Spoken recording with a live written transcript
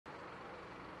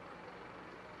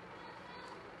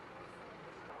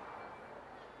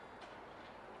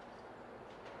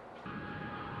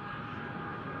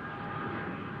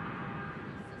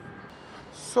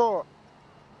So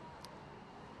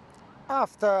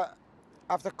after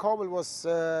Kabul was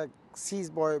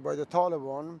seized by the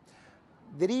Taliban,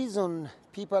 the reason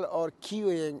people are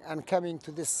queuing and coming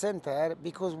to this center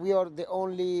because we are the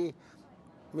only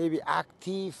maybe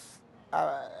active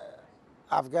uh,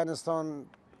 Afghanistan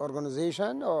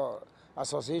organization or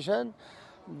association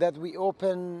that we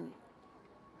open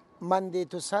Monday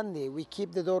to Sunday. We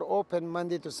keep the door open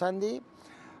Monday to Sunday,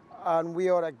 and we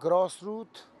are a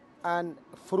grassroots and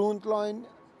frontline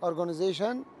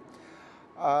organization.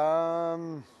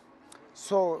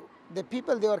 So the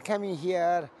people, they are coming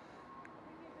here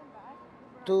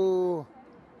to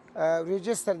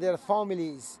register their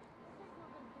families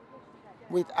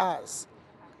with us,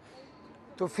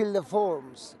 to fill the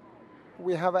forms.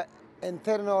 We have an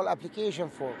internal application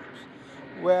forms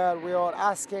where we are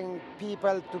asking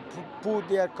people to put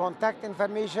their contact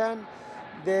information,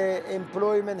 the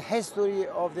employment history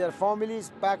of their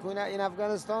families back in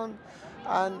Afghanistan,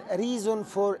 and reason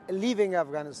for leaving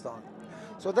Afghanistan.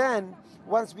 So then,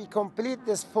 once we complete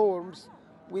these forms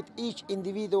with each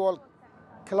individual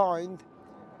client,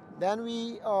 then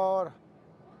we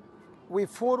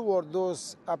forward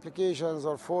those applications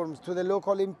or forms to the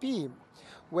local MP,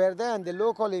 where then the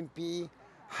local MP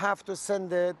have to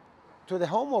send it to the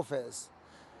Home Office.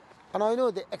 And I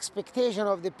know the expectation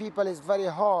of the people is very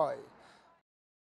high.